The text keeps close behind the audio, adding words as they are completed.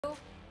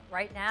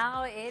Right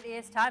now, it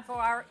is time for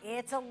our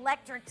It's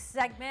Electric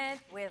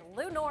segment with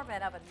Lou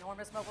Norman of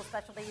Enormous Mobile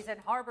Specialties in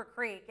Harbor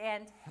Creek.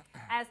 And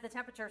as the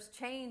temperatures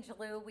change,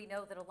 Lou, we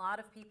know that a lot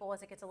of people,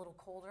 as it gets a little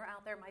colder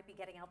out there, might be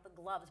getting out the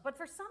gloves. But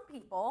for some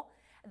people,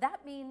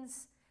 that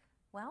means,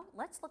 well,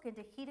 let's look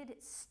into heated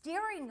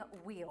steering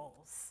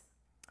wheels.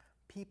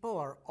 People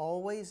are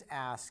always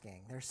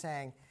asking. They're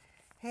saying,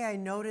 hey, I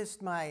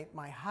noticed my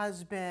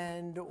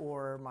husband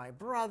or my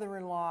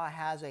brother-in-law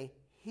has a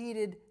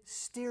heated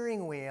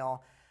steering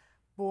wheel.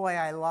 Boy,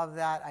 I love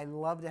that. I'd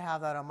love to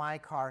have that on my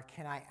car.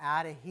 Can I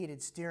add a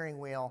heated steering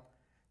wheel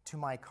to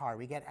my car?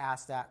 We get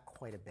asked that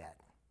quite a bit.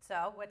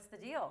 So what's the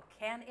deal?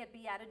 Can it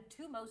be added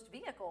to most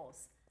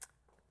vehicles?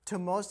 To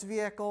most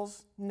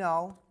vehicles,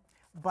 no.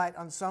 But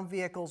on some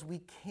vehicles,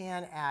 we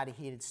can add a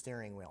heated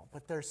steering wheel.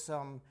 But there's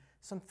some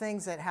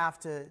things that have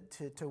to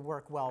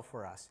work well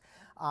for us.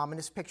 And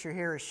this picture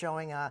here is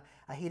showing a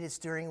heated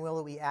steering wheel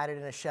that we added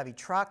in a Chevy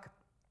truck.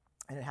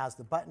 And it has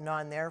the button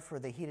on there for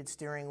the heated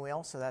steering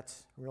wheel, so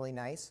that's really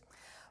nice.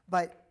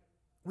 But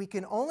we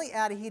can only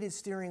add a heated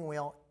steering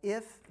wheel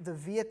if the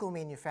vehicle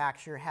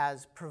manufacturer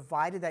has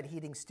provided that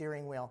heating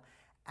steering wheel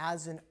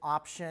as an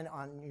option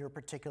on your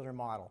particular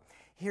model.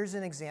 Here's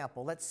an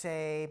example. Let's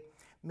say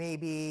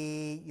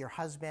maybe your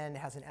husband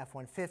has an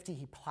F-150,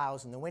 he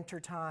plows in the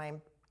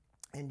wintertime,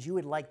 and you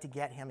would like to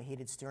get him a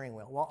heated steering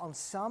wheel. Well, on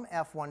some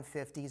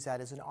F-150s,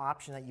 that is an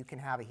option that you can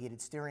have a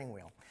heated steering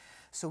wheel.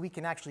 So we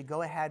can actually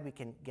go ahead, we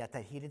can get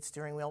that heated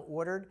steering wheel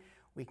ordered,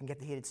 we can get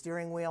the heated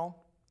steering wheel,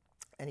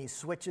 any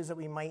switches that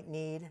we might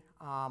need,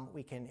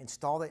 we can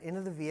install that into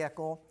the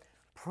vehicle,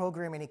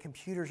 program any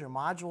computers or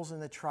modules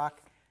in the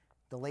truck,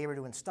 the labor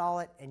to install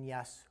it, and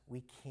yes,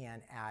 we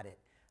can add it.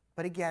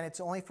 But again, it's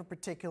only for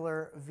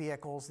particular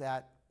vehicles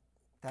that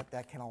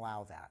can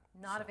allow that.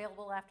 Not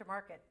available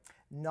aftermarket.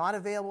 Not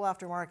available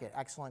aftermarket.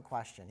 Excellent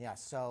question.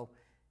 Yes. So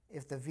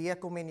if the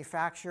vehicle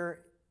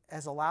manufacturer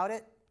has allowed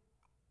it,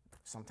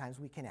 sometimes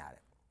we can add it.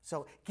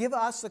 So give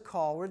us a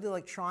call. We're the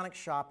electronics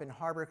shop in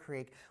Harbor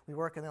Creek. We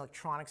work on the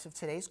electronics of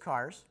today's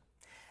cars.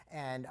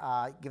 And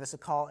give us a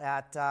call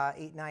at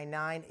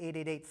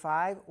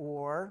 899-8885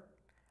 or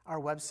our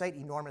website,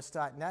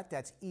 enormous.net.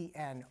 That's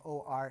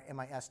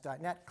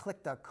enormis.net.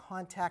 Click the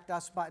Contact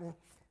Us button.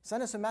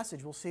 Send us a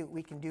message. We'll see what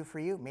we can do for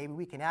you. Maybe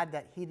we can add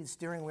that heated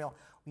steering wheel.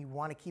 We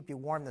want to keep you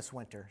warm this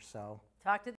winter. So talk to